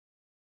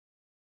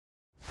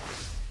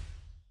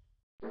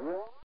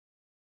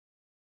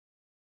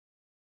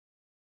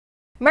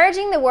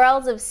Merging the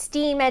worlds of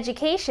STEAM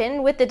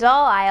education with the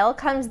doll aisle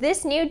comes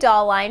this new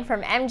doll line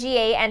from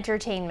MGA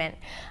Entertainment.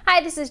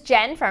 Hi, this is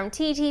Jen from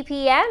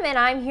TTPM, and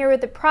I'm here with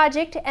the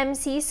Project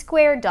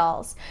MC2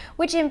 dolls,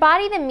 which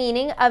embody the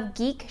meaning of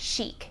geek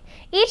chic.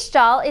 Each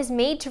doll is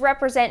made to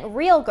represent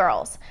real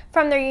girls,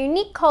 from their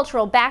unique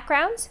cultural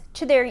backgrounds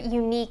to their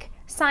unique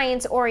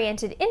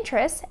science-oriented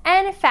interests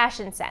and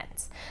fashion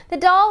sense. The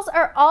dolls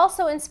are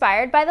also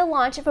inspired by the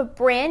launch of a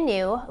brand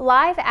new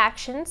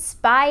live-action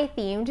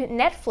spy-themed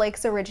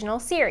Netflix original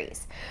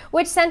series,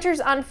 which centers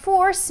on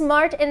 4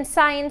 smart and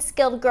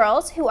science-skilled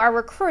girls who are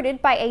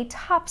recruited by a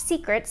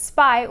top-secret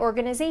spy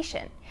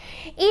organization.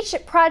 Each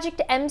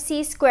Project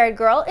MC2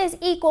 girl is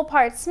equal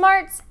parts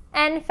smarts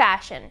and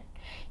fashion.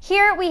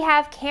 Here we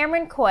have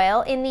Camryn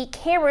Coyle in the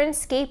Camryn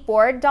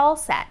Skateboard doll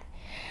set.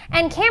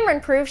 And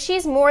Camryn proves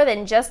she's more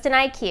than just an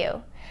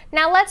IQ.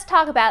 Now let's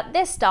talk about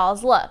this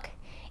doll's look.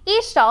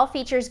 Each doll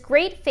features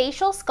great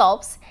facial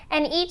sculpts,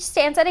 and each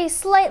stands at a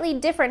slightly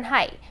different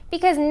height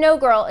because no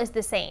girl is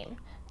the same.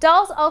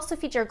 Dolls also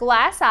feature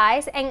glass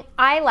eyes and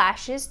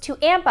eyelashes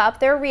to amp up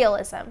their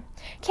realism.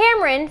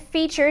 Camryn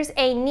features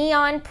a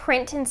neon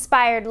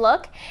print-inspired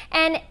look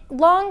and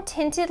long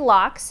tinted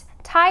locks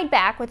tied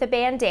back with a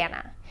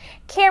bandana.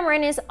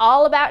 Camryn is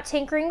all about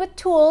tinkering with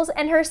tools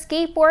and her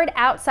skateboard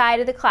outside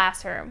of the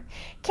classroom.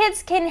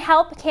 Kids can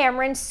help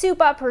Camryn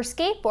soup up her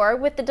skateboard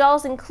with the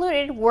doll's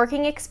included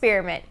working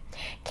experiment.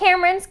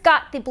 Camryn's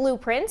got the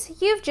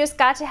blueprints, you've just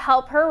got to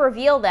help her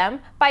reveal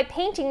them by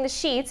painting the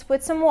sheets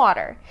with some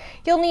water.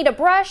 You'll need a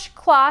brush,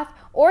 cloth,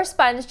 or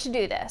sponge to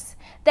do this.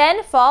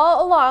 Then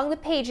follow along the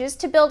pages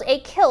to build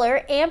a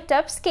killer,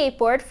 amped-up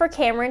skateboard for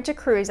Camryn to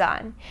cruise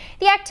on.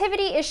 The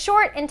activity is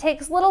short and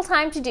takes little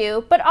time to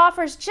do, but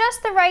offers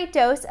just the right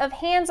dose of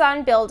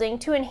hands-on building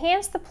to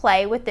enhance the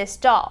play with this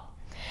doll.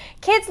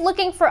 Kids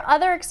looking for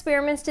other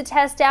experiments to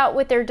test out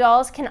with their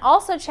dolls can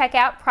also check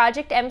out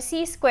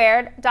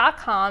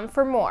ProjectMc2.com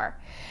for more.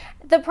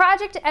 The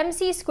Project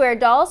MC2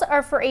 dolls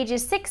are for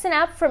ages 6 and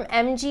up from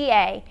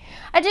MGA.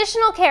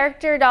 Additional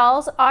character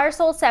dolls are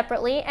sold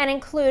separately and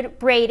include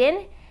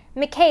Brayden,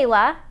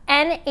 Michaela,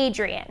 and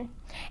Adrian.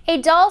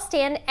 A doll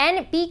stand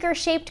and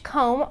beaker-shaped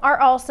comb are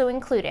also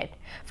included.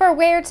 For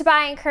where to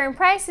buy and current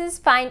prices,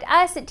 find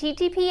us at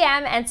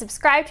TTPM and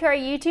subscribe to our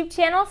YouTube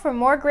channel for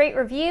more great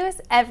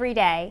reviews every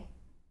day.